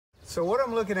So what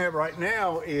I'm looking at right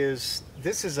now is,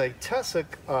 this is a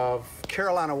tussock of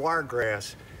Carolina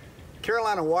wiregrass.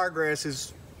 Carolina wiregrass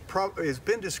has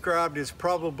been described as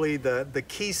probably the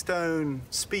keystone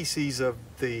species of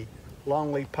the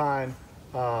longleaf pine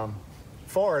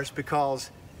forest,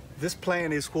 because this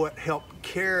plant is what helped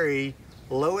carry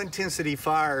low intensity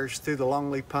fires through the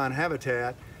longleaf pine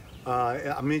habitat.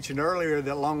 I mentioned earlier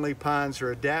that longleaf pines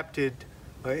are adapted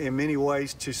in many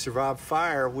ways to survive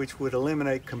fire, which would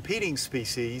eliminate competing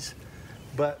species,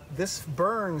 but this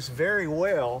burns very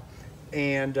well,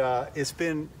 and it's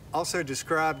been also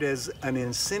described as an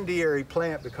incendiary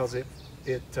plant because it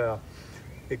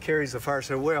carries the fire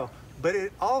so well. But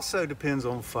it also depends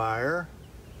on fire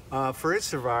for its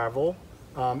survival.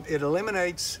 It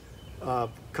eliminates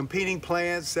competing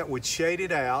plants that would shade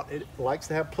it out. It likes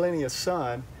to have plenty of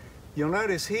sun. You'll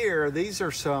notice here, these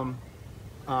are some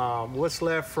what's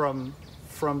left from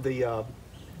the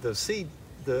seed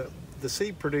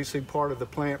producing part of the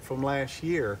plant from last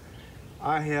year.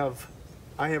 I have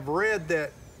read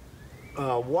that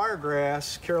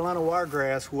wiregrass, Carolina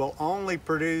wiregrass, will only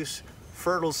produce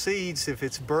fertile seeds if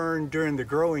it's burned during the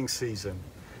growing season.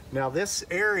 Now this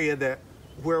area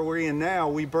where we're in now,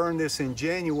 we burned this in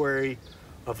January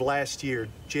of last year,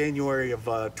 January of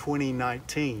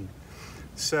 2019.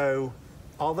 So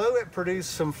although it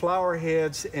produced some flower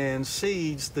heads and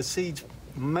seeds, the seeds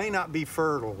may not be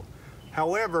fertile.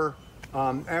 However,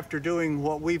 after doing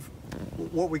what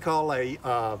we call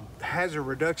a hazard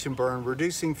reduction burn,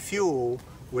 reducing fuel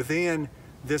within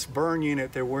this burn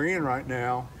unit that we're in right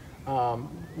now,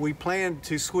 we plan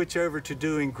to switch over to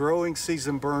doing growing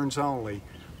season burns only,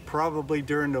 probably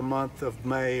during the month of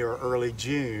May or early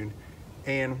June.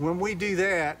 And when we do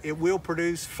that, it will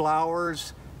produce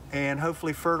flowers and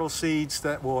hopefully fertile seeds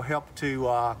that will help to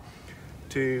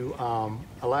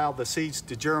allow the seeds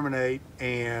to germinate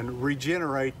and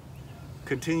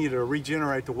continue to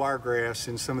regenerate the wiregrass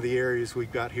in some of the areas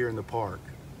we've got here in the park.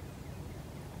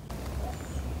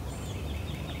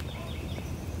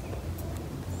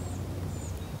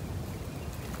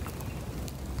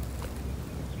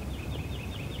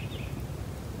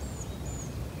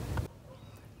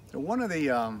 So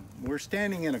we're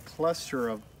standing in a cluster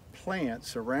of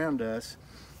plants around us,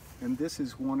 and this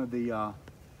is one of the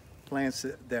plants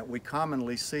that we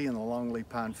commonly see in the longleaf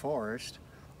pine forest.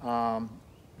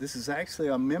 This is actually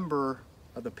a member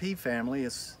of the pea family.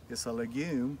 It's a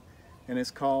legume, and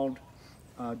it's called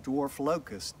dwarf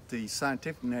locust. The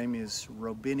scientific name is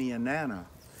Robinianana.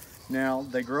 Now,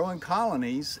 they grow in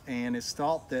colonies, and it's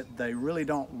thought that they really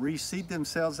don't reseed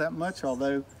themselves that much,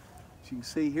 although as you can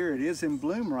see here, it is in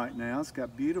bloom right now. It's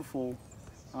got beautiful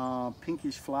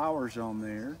pinkish flowers on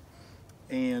there,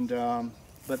 and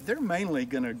but they're mainly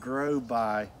going to grow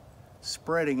by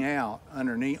spreading out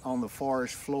underneath on the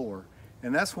forest floor,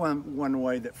 and that's one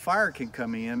way that fire can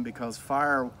come in, because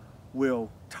fire will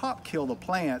top kill the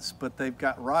plants, but they've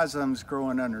got rhizomes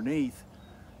growing underneath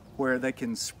where they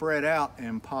can spread out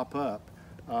and pop up.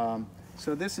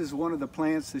 So this is one of the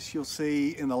plants that you'll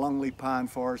see in the longleaf pine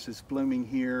forest. It's blooming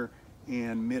here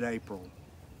in mid-April.